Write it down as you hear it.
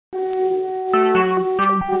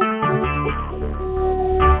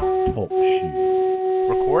Talk Show.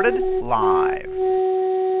 Recorded live.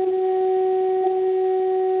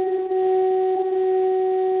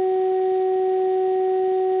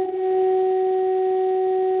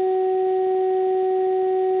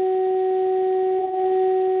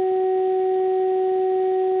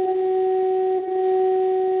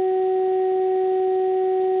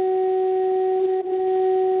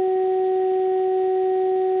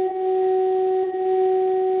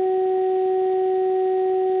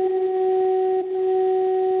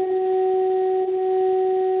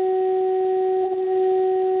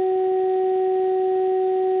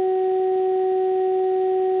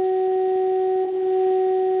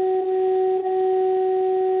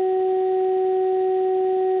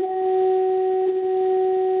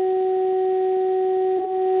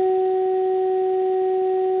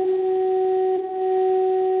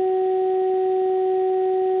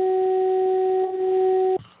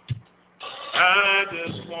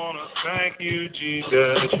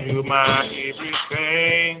 Jesus, you my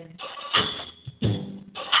everything.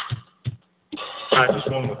 I just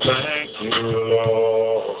want to thank you,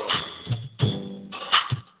 Lord.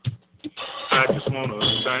 I just want to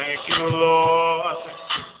thank you, Lord.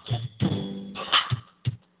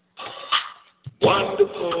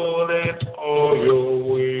 Wonderful in all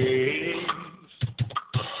your ways.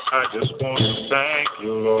 I just want to thank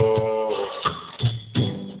you, Lord.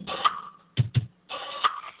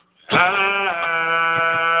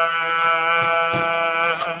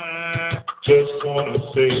 Just want to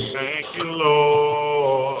say thank you,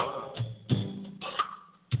 Lord.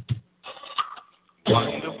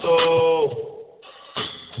 Wonderful.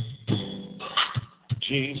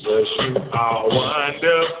 Jesus, you are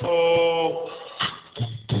wonderful.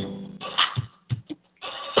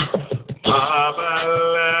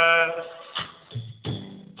 Marvelous.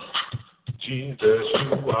 Jesus,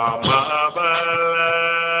 you are marvelous.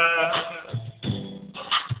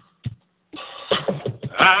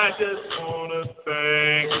 I just want to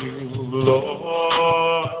thank you,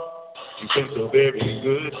 Lord. You've been so very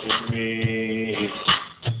good to me.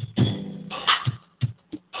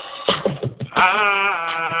 I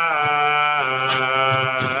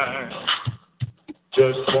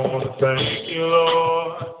just want to thank you,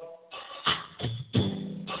 Lord.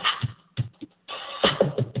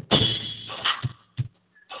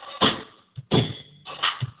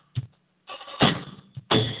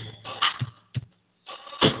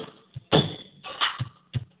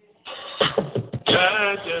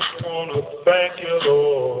 I just want to thank you,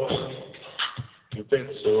 Lord. You've been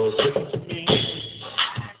so good to me.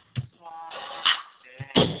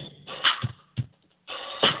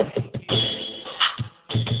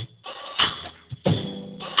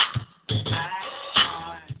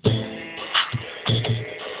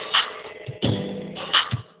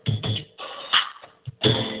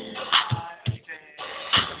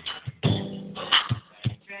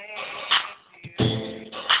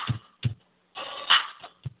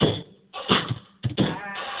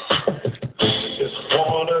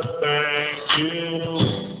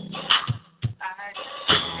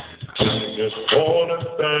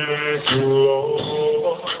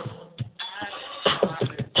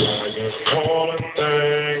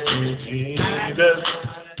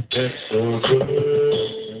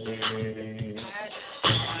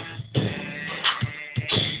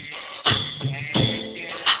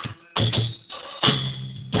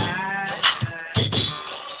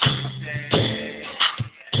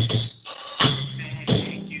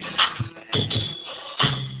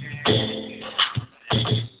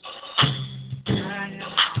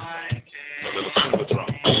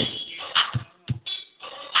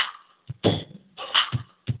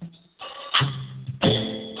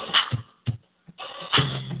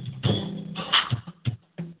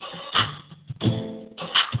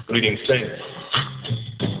 Greetings, saints.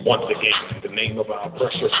 Once again, in the name of our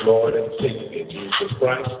precious Lord and Savior, Jesus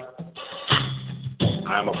Christ,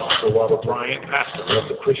 I am Apostle Robert Bryant, pastor of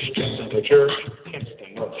the Christian Center Church,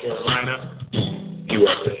 Kinston, North Carolina,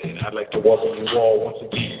 USA. And I'd like to welcome you all once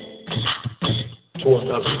again to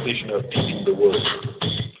another edition of Teaching the Word,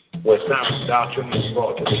 where sound doctrine is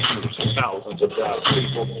brought to the ears of thousands of God's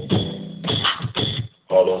people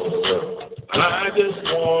all over the world. I just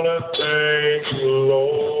want to thank you,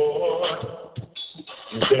 Lord.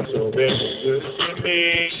 You've been so very good to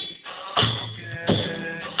me.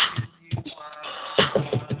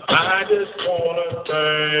 I just want to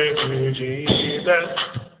thank you, Jesus.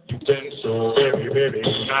 You've been so very, very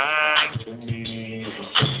kind to me.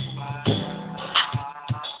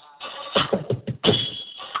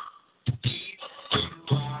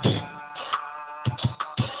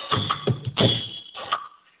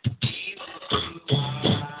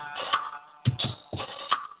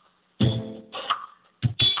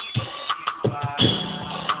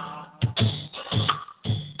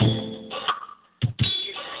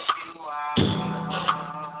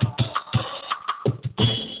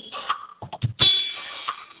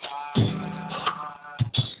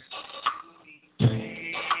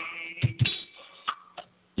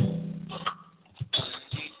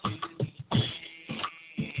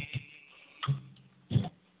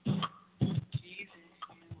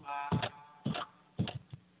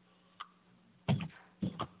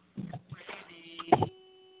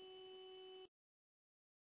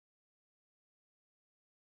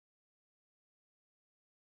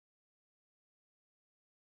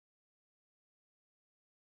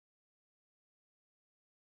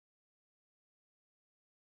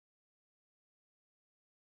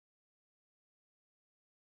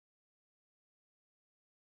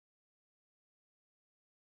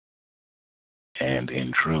 and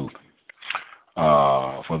in truth.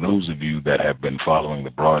 For those of you that have been following the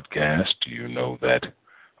broadcast, you know that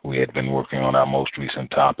we had been working on our most recent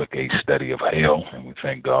topic, a study of hell, and we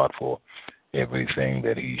thank God for everything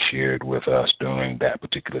that he shared with us during that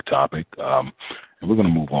particular topic. And we're going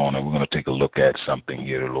to move on, and we're going to take a look at something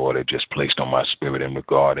here the Lord had just placed on my spirit in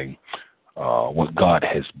regarding what God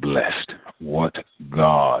has blessed. What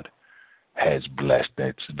God has blessed.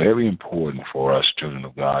 That's very important for us, children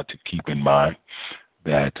of God, to keep in mind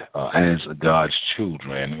that as God's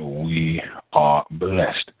children, we are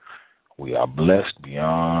blessed. We are blessed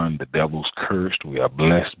beyond the devil's curse. We are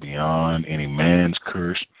blessed beyond any man's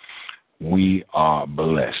curse. We are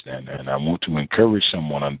blessed. And I want to encourage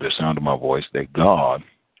someone under the sound of my voice that God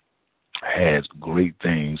has great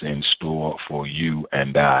things in store for you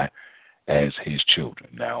and I as his children.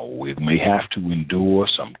 Now, we may have to endure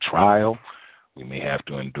some trial. We may have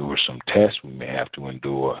to endure some tests. We may have to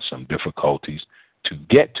endure some difficulties to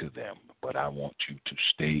get to them. But I want you to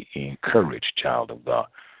stay encouraged, child of God.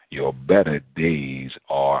 Your better days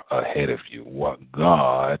are ahead of you. What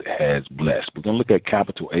God has blessed. We're going to look at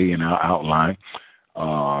capital A in our outline.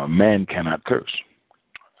 Man cannot curse.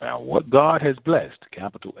 Now, what God has blessed,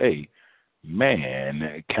 capital A,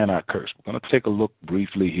 man cannot curse. We're going to take a look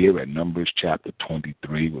briefly here at Numbers chapter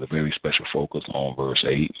 23 with a very special focus on verse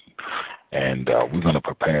 8. And we're going to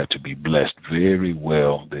prepare to be blessed very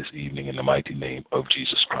well this evening in the mighty name of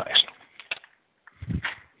Jesus Christ.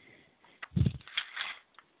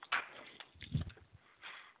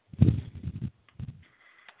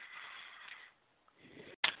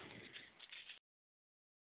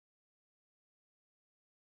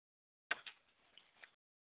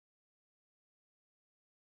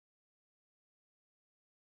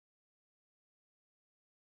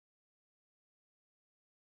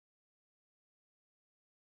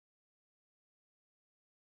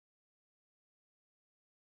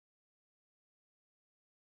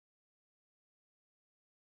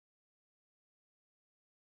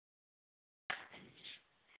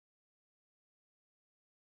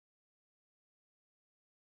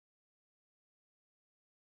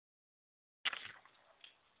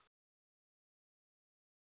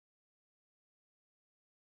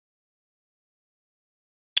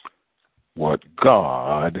 What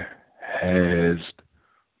God has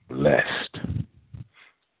blessed.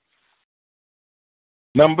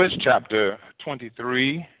 Numbers chapter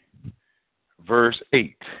 23, verse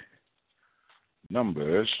 8.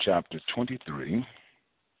 Numbers chapter 23,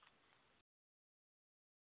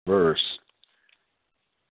 verse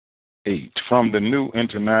 8. From the New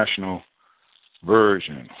International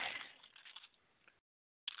Version,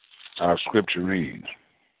 our scripture reads,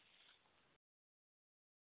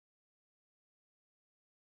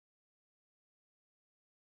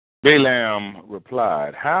 Balaam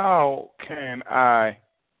replied, how can I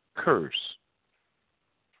curse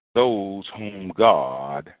those whom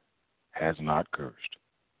God has not cursed?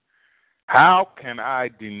 How can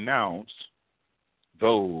I denounce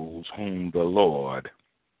those whom the Lord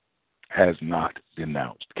has not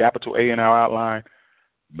denounced? Capital A in our outline,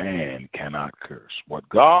 man cannot curse. What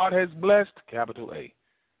God has blessed, capital A,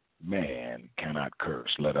 man cannot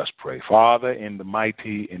curse. Let us pray. Father, in the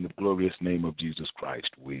mighty, in the glorious name of Jesus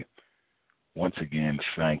Christ, we once again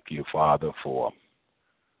thank you, Father, for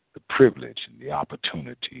the privilege and the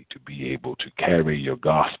opportunity to be able to carry your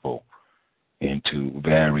gospel into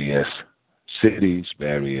various cities,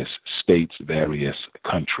 various states, various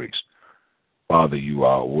countries. Father, you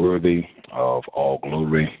are worthy of all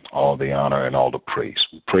glory, all the honor, and all the praise.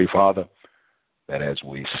 We pray, Father, that as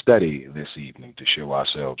we study this evening to show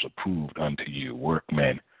ourselves approved unto you,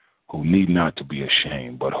 workmen who need not to be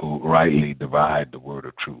ashamed, but who rightly divide the word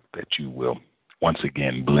of truth, that you will once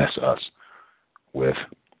again bless us with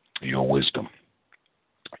your wisdom,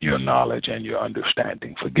 your knowledge, and your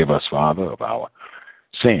understanding. Forgive us, Father, of our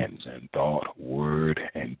sins in thought, word,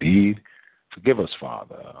 and deed. Forgive us,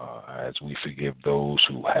 Father, as we forgive those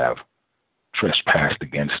who have trespassed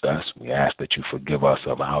against us. We ask that you forgive us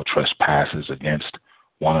of our trespasses against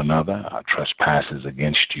one another, our trespasses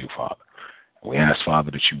against you, Father. We ask,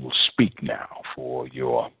 Father, that you will speak now, for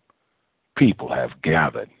your people have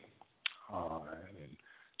gathered,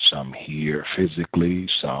 some here physically,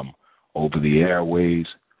 some over the airways.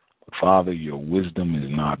 But, Father, your wisdom is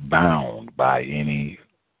not bound by any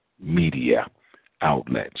media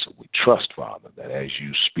outlet. So we trust, Father, that as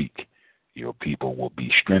you speak, your people will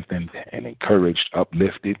be strengthened and encouraged,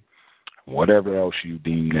 uplifted. Whatever else you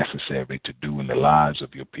deem necessary to do in the lives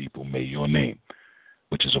of your people, may your name,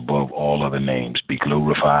 which is above all other names, be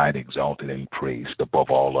glorified, exalted, and praised above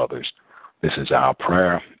all others. This is our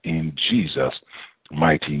prayer in Jesus'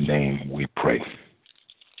 mighty name we pray.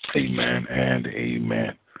 Amen and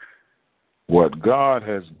amen. What God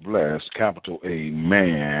has blessed, capital A,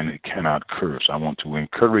 man cannot curse. I want to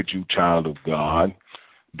encourage you, child of God.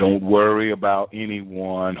 Don't worry about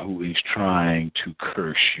anyone who is trying to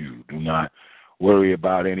curse you. Do not worry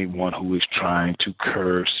about anyone who is trying to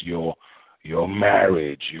curse your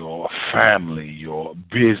marriage, your family, your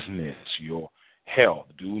business, your health.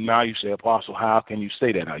 Now you say, Apostle, how can you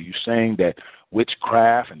say that? Are you saying that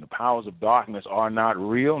witchcraft and the powers of darkness are not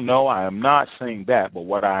real? No, I am not saying that. But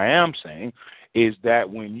what I am saying is that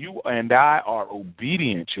when you and I are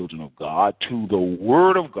obedient children of God to the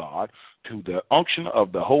Word of God, to the unction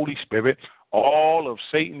of the Holy Spirit, all of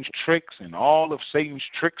Satan's tricks and all of Satan's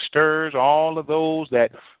tricksters, all of those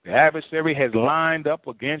that the adversary has lined up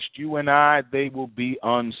against you and I, they will be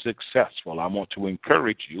unsuccessful. I want to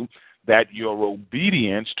encourage you that your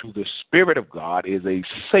obedience to the Spirit of God is a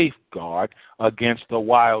safeguard against the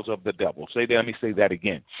wiles of the devil. Let me say that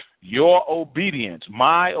again. Your obedience,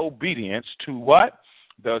 my obedience to what?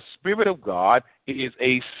 The Spirit of God is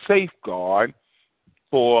a safeguard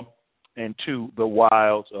for and to the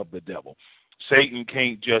wiles of the devil. Satan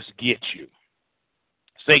can't just get you.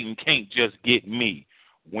 Satan can't just get me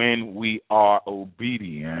when we are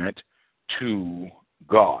obedient to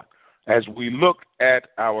God. As we look at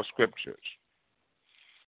our scriptures,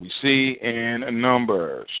 we see in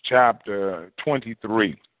Numbers chapter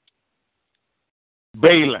 23,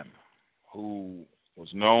 Balaam, who was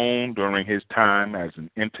known during his time as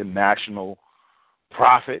an international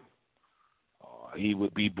prophet, he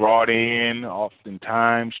would be brought in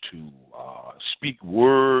oftentimes to speak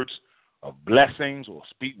words of blessings or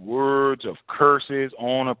speak words of curses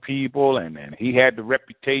on a people, and he had the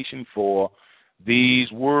reputation for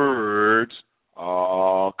these words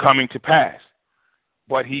coming to pass.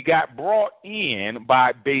 But he got brought in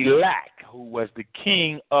by Balak, who was the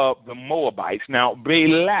king of the Moabites. Now,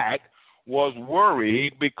 Balak was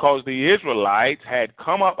worried because the Israelites had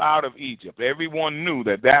come up out of Egypt. Everyone knew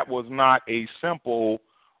that that was not a simple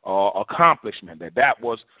accomplishment, that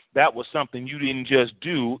was something you didn't just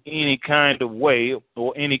do any kind of way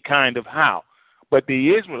or any kind of how. But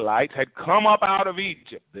the Israelites had come up out of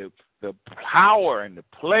Egypt. The power and the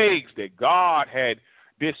plagues that God had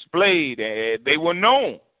displayed, they were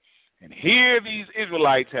known. And here these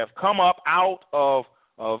Israelites have come up out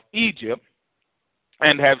of Egypt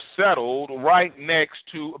and have settled right next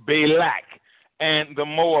to Balak and the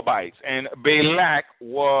Moabites. And Balak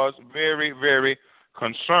was very, very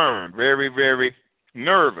concerned, very, very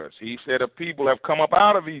nervous. He said, "A people have come up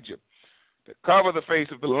out of Egypt to cover the face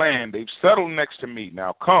of the land. They've settled next to me.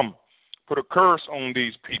 Now come, put a curse on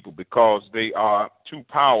these people because they are too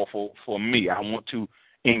powerful for me." I want to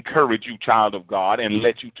encourage you, child of God, and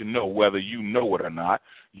let you to know, whether you know it or not,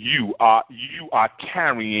 you are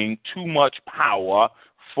carrying too much power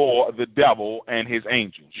for the devil and his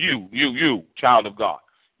angels. You, child of God,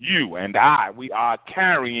 you and I, we are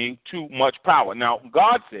carrying too much power. Now,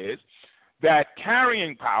 God says that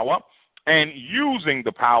carrying power and using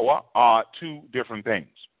the power are two different things.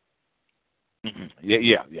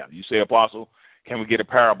 Yeah. You say, Apostle, can we get a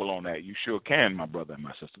parable on that? You sure can, my brother and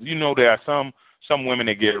my sister. You know there are some women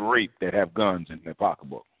that get raped that have guns in their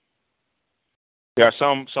pocketbook. There are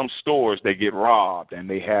some stores that get robbed and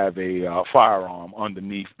they have a firearm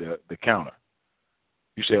underneath the counter.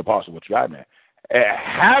 You say, Apostle, what you got, man?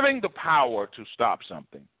 Having the power to stop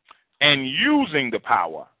something and using the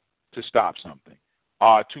power to stop something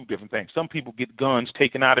are two different things. Some people get guns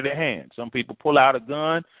taken out of their hands. Some people pull out a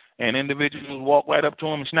gun and individuals walk right up to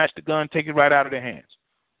them and snatch the gun, take it right out of their hands.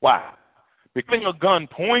 Why? Because a gun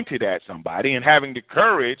pointed at somebody and having the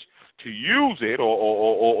courage to use it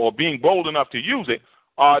or being bold enough to use it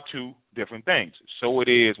are two different things. So it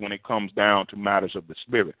is when it comes down to matters of the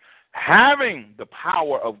Spirit. Having the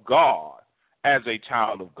power of God as a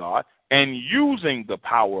child of God and using the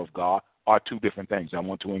power of God are two different things. I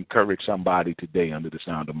want to encourage somebody today under the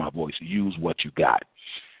sound of my voice. Use what you got.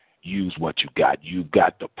 Use what you got. You've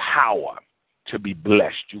got the power to be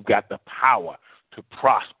blessed. You've got the power to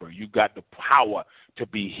prosper. You've got the power to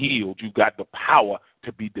be healed. You've got the power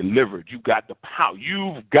to be delivered. You've got the power.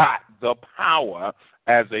 You've got the power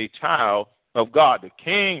as a child of God.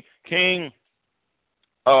 The king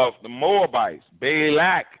of the Moabites,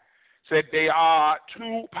 Balak, said they are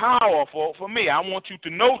too powerful for me. I want you to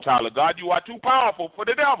know, child of God, you are too powerful for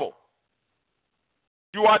the devil.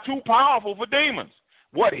 You are too powerful for demons.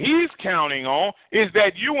 What he's counting on is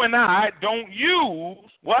that you and I don't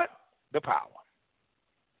use what? The power.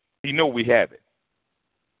 He knows we have it.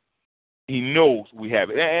 He knows we have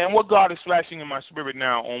it. And what God is flashing in my spirit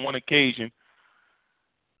now, on one occasion,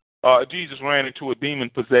 Jesus ran into a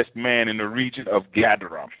demon-possessed man in the region of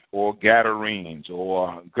Gadara, or Gadarenes,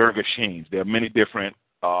 or Gergeshenes. There are many different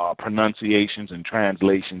pronunciations and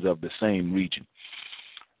translations of the same region.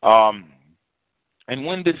 And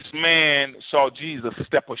when this man saw Jesus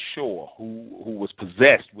step ashore, who was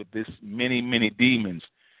possessed with this many demons,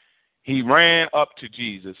 he ran up to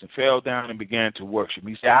Jesus and fell down and began to worship.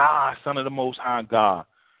 He said, Son of the Most High God,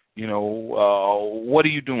 what are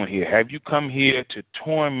you doing here? Have you come here to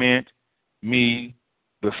torment me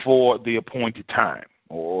before the appointed time?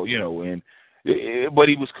 But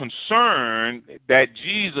he was concerned that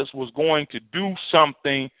Jesus was going to do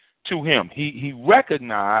something to him. He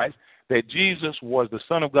recognized that Jesus was the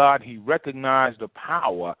Son of God. He recognized the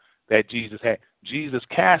power that Jesus had. Jesus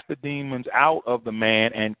cast the demons out of the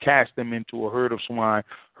man and cast them into a herd of swine.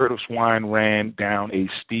 Herd of swine ran down a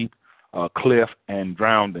steep cliff and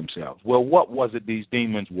drowned themselves. Well, what was it these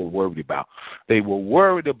demons were worried about? They were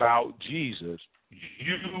worried about Jesus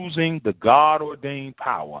using the God-ordained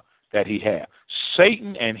power that he had.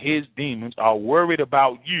 Satan and his demons are worried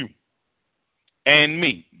about you and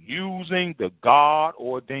me using the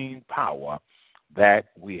God-ordained power that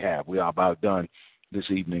we have. We are about done this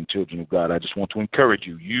evening, children of God. I just want to encourage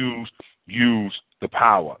you, use the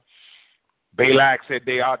power. Balak said,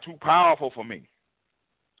 they are too powerful for me.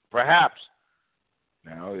 Perhaps,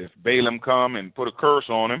 now, if Balaam come and put a curse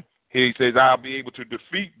on him, he says, I'll be able to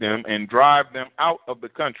defeat them and drive them out of the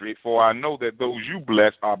country, for I know that those you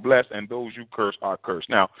bless are blessed and those you curse are cursed.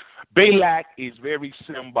 Now, Balak is very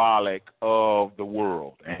symbolic of the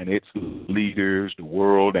world and its leaders, the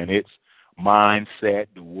world and its mindset,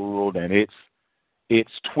 the world and its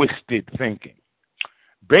twisted thinking.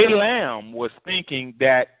 Balaam was thinking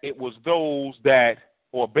that it was those that,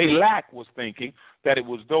 or Balak was thinking that it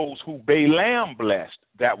was those who Balaam blessed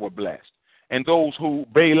that were blessed, and those who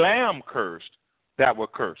Balaam cursed that were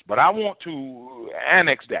cursed. But I want to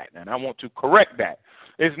annex that, and I want to correct that.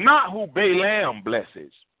 It's not who Balaam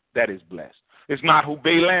blesses that is blessed. It's not who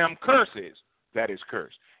Balaam curses that is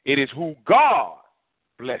cursed. It is who God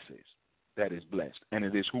blesses that is blessed, and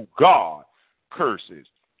it is who God curses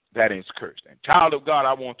that is cursed. And child of God,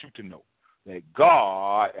 I want you to know that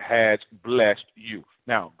God has blessed you.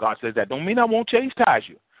 Now, God says that don't mean I won't chastise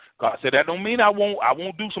you. God said that don't mean I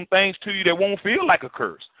won't do some things to you that won't feel like a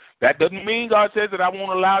curse. That doesn't mean God says that I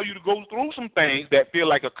won't allow you to go through some things that feel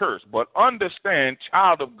like a curse. But understand,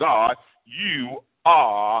 child of God, you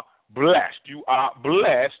are blessed. You are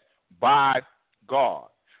blessed by God.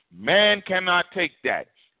 Man cannot take that.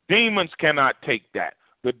 Demons cannot take that.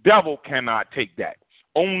 The devil cannot take that.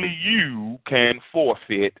 Only you can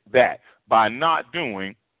forfeit that by not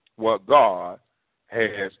doing what God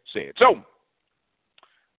has said. So,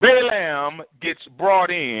 Balaam gets brought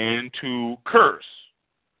in to curse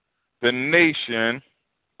the nation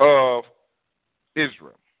of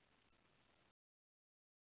Israel.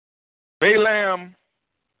 When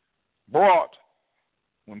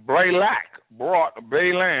Balak brought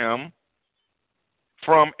Balaam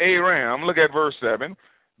from Aram, look at verse 7,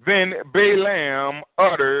 then Balaam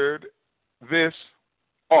uttered this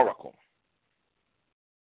oracle.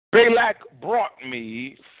 Balak brought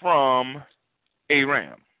me from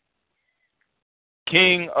Aram,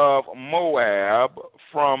 king of Moab,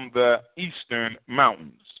 from the eastern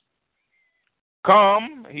mountains.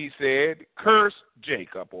 Come, he said, curse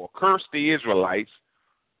Jacob, or curse the Israelites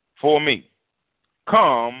for me.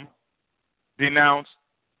 Come, denounce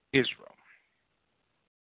Israel.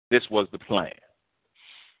 This was the plan.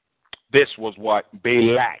 This was what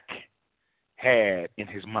Balak had in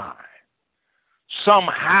his mind.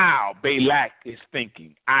 Somehow Balak is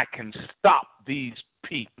thinking, I can stop these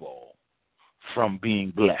people from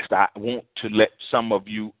being blessed. I want to let some of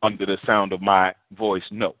you under the sound of my voice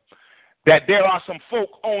know that there are some folk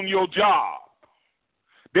on your job.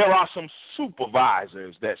 There are some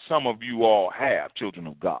supervisors that some of you all have, children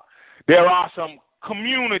of God. There are some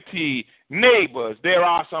community neighbors. There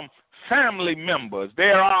are some family members.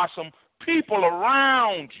 There are some people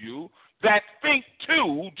around you that think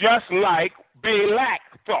too, just like Balak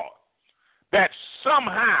thought, that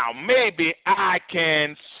somehow maybe I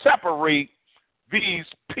can separate these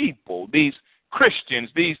people, these Christians,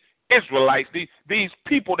 these Israelites, these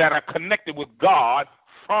people that are connected with God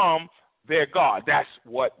from their God. That's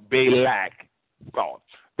what Balak thought.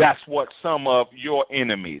 That's what some of your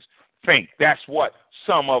enemies think. That's what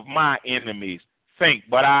some of my enemies think.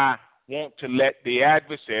 But I want to let the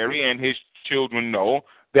adversary and his children know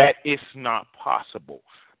that it's not possible.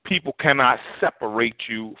 People cannot separate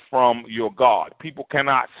you from your God. People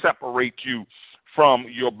cannot separate you from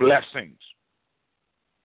your blessings.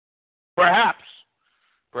 Perhaps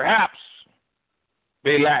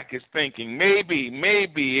Balak is thinking, maybe,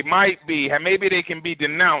 it might be, maybe they can be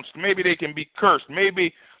denounced, maybe they can be cursed,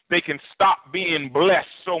 maybe they can stop being blessed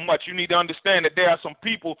so much. You need to understand that there are some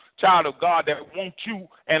people, child of God, that want you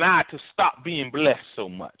and I to stop being blessed so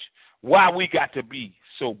much. Why we got to be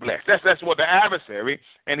so blessed. That's what the adversary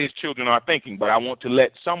and his children are thinking. But I want to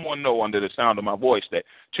let someone know under the sound of my voice that,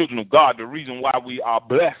 children of God, the reason why we are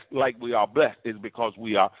blessed like we are blessed is because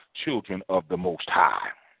we are children of the Most High.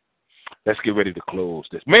 Let's get ready to close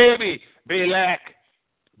this. Maybe Balak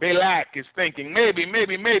is thinking,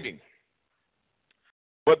 maybe.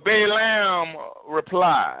 But Balaam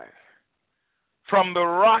replied, from the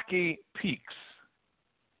rocky peaks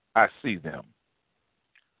I see them.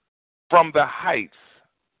 From the heights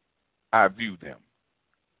I view them.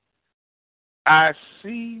 I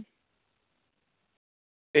see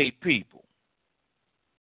a people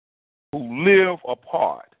who live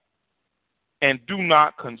apart and do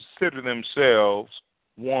not consider themselves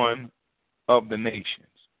one of the nations.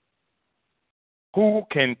 Who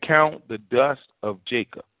can count the dust of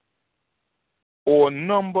Jacob or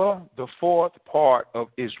number the fourth part of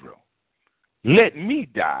Israel? Let me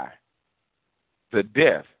die the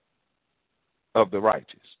death of the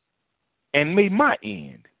righteous, and may my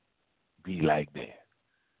end be like that.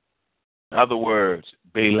 In other words,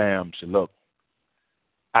 Balaam said, look,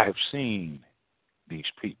 I have seen these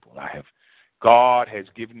people. God has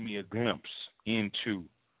given me a glimpse into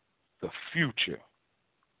the future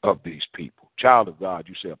of these people. Child of God,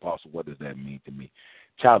 you say, Apostle, what does that mean to me?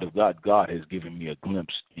 Child of God, God has given me a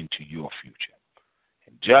glimpse into your future.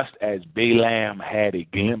 And just as Balaam had a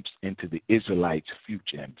glimpse into the Israelites'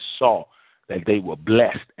 future and saw that they were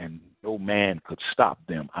blessed and no man could stop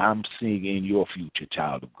them, I'm seeing in your future,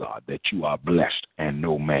 child of God, that you are blessed and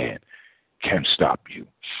no man can stop you.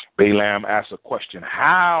 Balaam asks a question,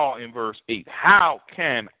 how, in verse 8, how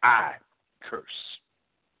can I curse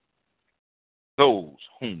those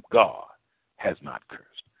whom God has not cursed?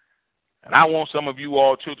 And I want some of you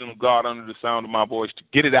all, children of God, under the sound of my voice, to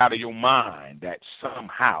get it out of your mind that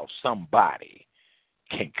somehow somebody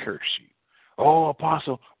can curse you. Oh,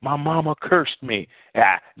 Apostle, my mama cursed me.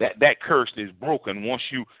 That curse is broken once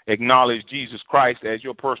you acknowledge Jesus Christ as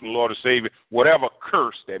your personal Lord and Savior. Whatever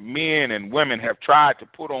curse that men and women have tried to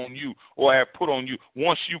put on you or have put on you,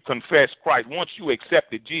 once you confess Christ, once you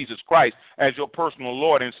accepted Jesus Christ as your personal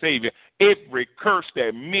Lord and Savior, every curse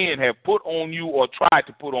that men have put on you or tried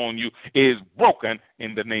to put on you is broken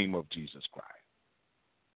in the name of Jesus Christ.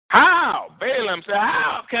 How? Balaam said,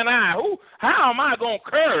 how am I going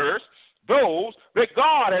to curse those that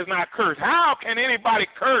God has not cursed? How can anybody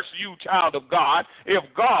curse you, child of God, if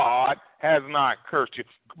God has not cursed you?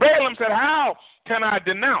 Balaam said, how can I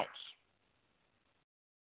denounce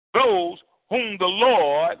those whom the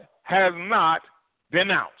Lord has not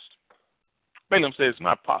denounced? Balaam said, it's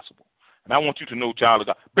not possible. And I want you to know, child of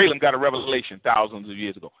God, Balaam got a revelation thousands of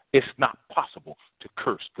years ago. It's not possible to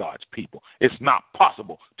curse God's people. It's not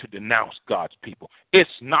possible to denounce God's people. It's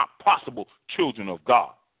not possible, children of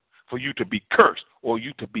God, for you to be cursed or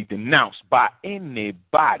you to be denounced by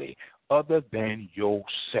anybody other than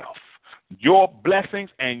yourself. Your blessings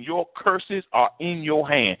and your curses are in your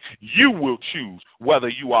hand. You will choose whether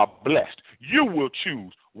you are blessed. You will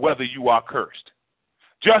choose whether you are cursed.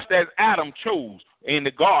 Just as Adam chose in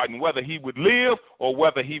the garden whether he would live or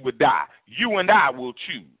whether he would die, you and I will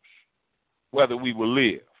choose whether we will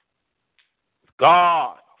live with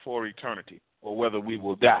God for eternity or whether we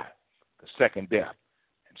will die the second death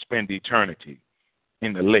and spend eternity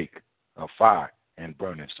in the lake of fire and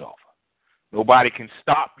burning sulfur. Nobody can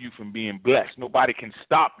stop you from being blessed. Nobody can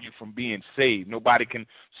stop you from being saved. Nobody can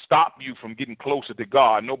stop you from getting closer to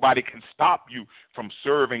God. Nobody can stop you from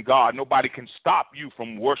serving God. Nobody can stop you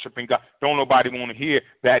from worshiping God. Don't nobody want to hear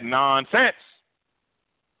that nonsense.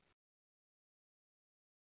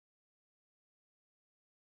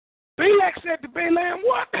 Balak said to Balaam,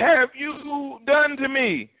 what have you done to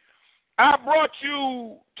me? I brought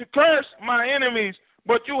you to curse my enemies,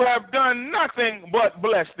 but you have done nothing but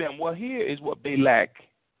bless them. Well, here is what Balak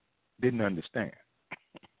didn't understand.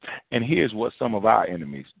 And here's what some of our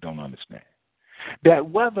enemies don't understand. That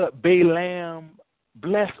whether Balaam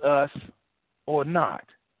bless us or not,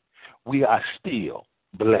 we are still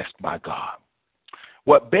blessed by God.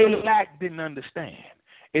 What Balak didn't understand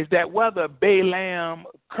is that whether Balaam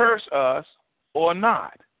curse us or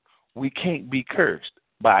not, we can't be cursed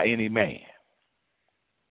by any man.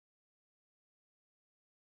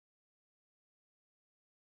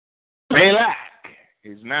 Balak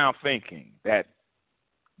is now thinking that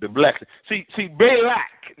the blessing. See,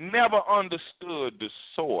 Balak never understood the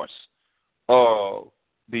source of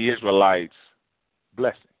the Israelites'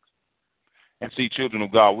 blessings. And see, children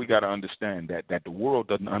of God, we got to understand that the world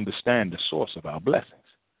doesn't understand the source of our blessings.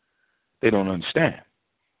 They don't understand.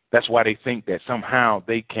 That's why they think that somehow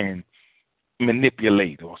they can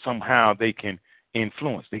manipulate or somehow they can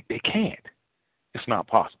influence. They can't. It's not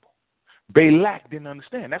possible. Balak didn't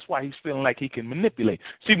understand. That's why he's feeling like he can manipulate.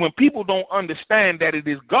 See, when people don't understand that it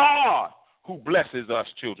is God who blesses us,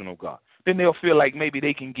 children of God, then they'll feel like maybe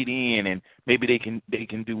they can get in and maybe they can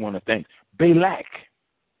do one of the things. Balak.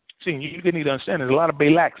 See, you need to understand there's a lot of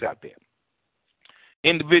Balaks out there.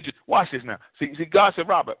 Individuals, watch this now. See, God said,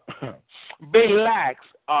 Robert, Balaks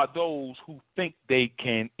are those who think they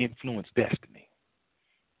can influence destiny.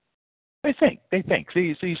 They think.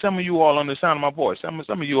 See, some of you all on the sound of my voice, some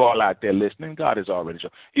of you all out there listening, God has already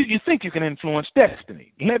shown. You think you can influence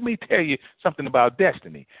destiny. Let me tell you something about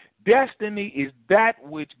destiny. Destiny is that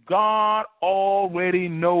which God already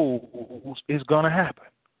knows is going to happen.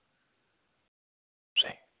 See?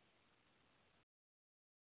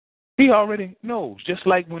 He already knows. Just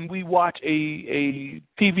like when we watch a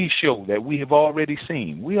TV show that we have already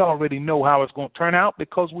seen, we already know how it's going to turn out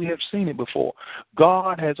because we have seen it before.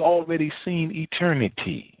 God has already seen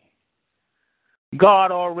eternity.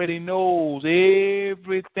 God already knows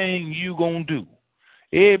everything you're going to do,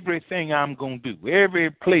 everything I'm going to do, every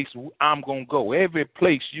place I'm going to go, every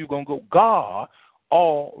place you're going to go. God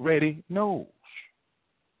already knows.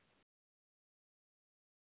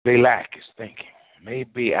 Balak is thinking,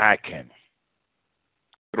 maybe I can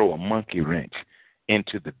throw a monkey wrench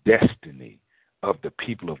into the destiny of the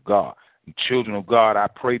people of God. And children of God, I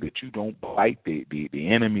pray that you don't bite the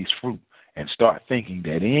enemy's fruit and start thinking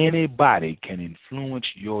that anybody can influence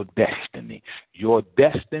your destiny. Your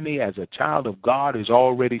destiny as a child of God is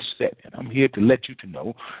already set. And I'm here to let you to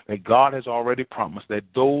know that God has already promised that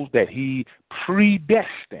those that he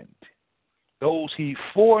predestined, those he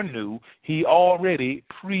foreknew, he already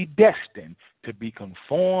predestined to be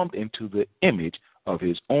conformed into the image of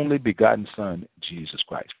his only begotten Son, Jesus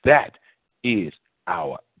Christ. That is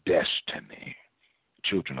our destiny,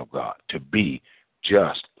 children of God, to be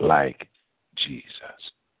just like Jesus.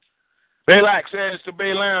 Balak says to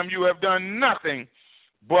Balaam, you have done nothing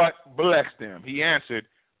but bless them. He answered,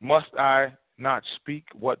 must I not speak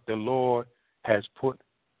what the Lord has put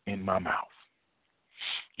in my mouth?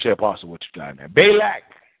 You say, Apostle, what you got there? Balak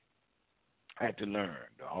had to learn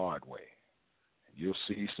the hard way. You'll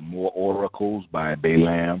see some more oracles by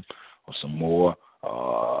Balaam or some more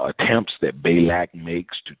attempts that Balak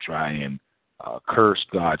makes to try and curse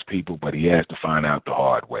God's people, but he has to find out the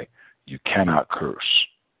hard way. You cannot curse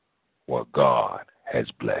what God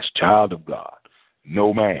has blessed. Child of God,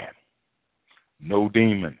 no man, no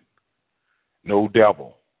demon, no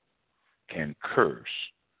devil can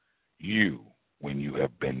curse you when you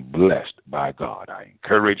have been blessed by God. I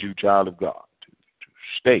encourage you, child of God, to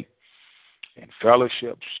stay in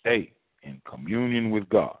fellowship, stay in communion with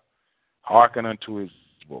God. Hearken unto his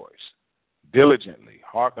voice. Diligently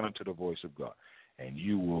hearken unto the voice of God. And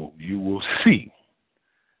you will see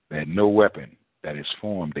that no weapon that is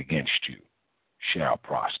formed against you shall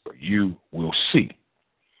prosper. You will see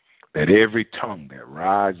that every tongue that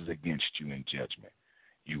rises against you in judgment,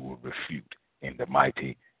 you will refute in the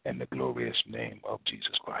mighty and the glorious name of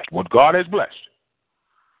Jesus Christ. What God has blessed,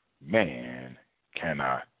 man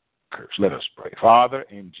cannot curse. Let us pray. Father,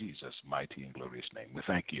 in Jesus' mighty and glorious name, we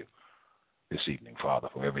thank you this evening, Father,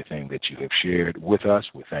 for everything that you have shared with us.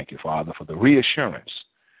 We thank you, Father, for the reassurance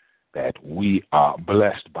that we are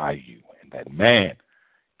blessed by you and that man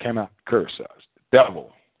cannot curse us. The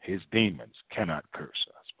devil, his demons, cannot curse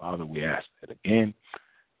us. Father, we ask that again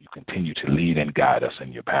you continue to lead and guide us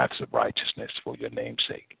in your paths of righteousness for your name's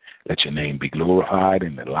sake. Let your name be glorified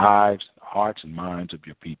in the lives, hearts, and minds of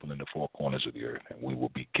your people in the four corners of the earth, and we will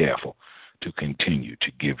be careful to continue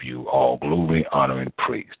to give you all glory, honor, and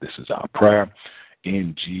praise. This is our prayer.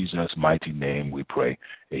 In Jesus' mighty name we pray.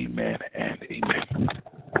 Amen and amen.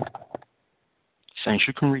 Saints,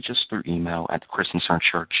 you can reach us through email at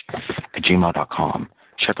christiancenterchurch@gmail.com.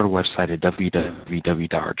 Check our website at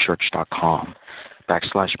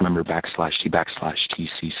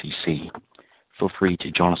www.church.com/member/T/TCCC. Feel free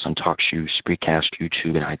to join us on TalkShoe, Spreecast,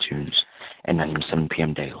 YouTube, and iTunes at 9 and 7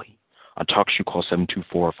 p.m. daily. On TalkShoe, call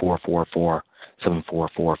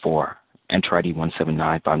 724-444-7444. Enter ID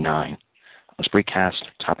 17959. On Spreecast,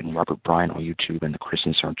 type in Robert Bryan on YouTube and the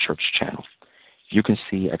Christian Center Church channel. You can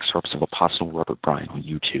see excerpts of Apostle Robert Bryan on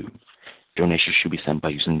YouTube. Donations should be sent by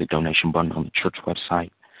using the donation button on the church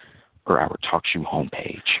website or our TalkShoe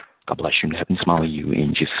homepage. God bless you and heaven smile on you.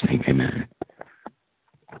 In Jesus' name, amen.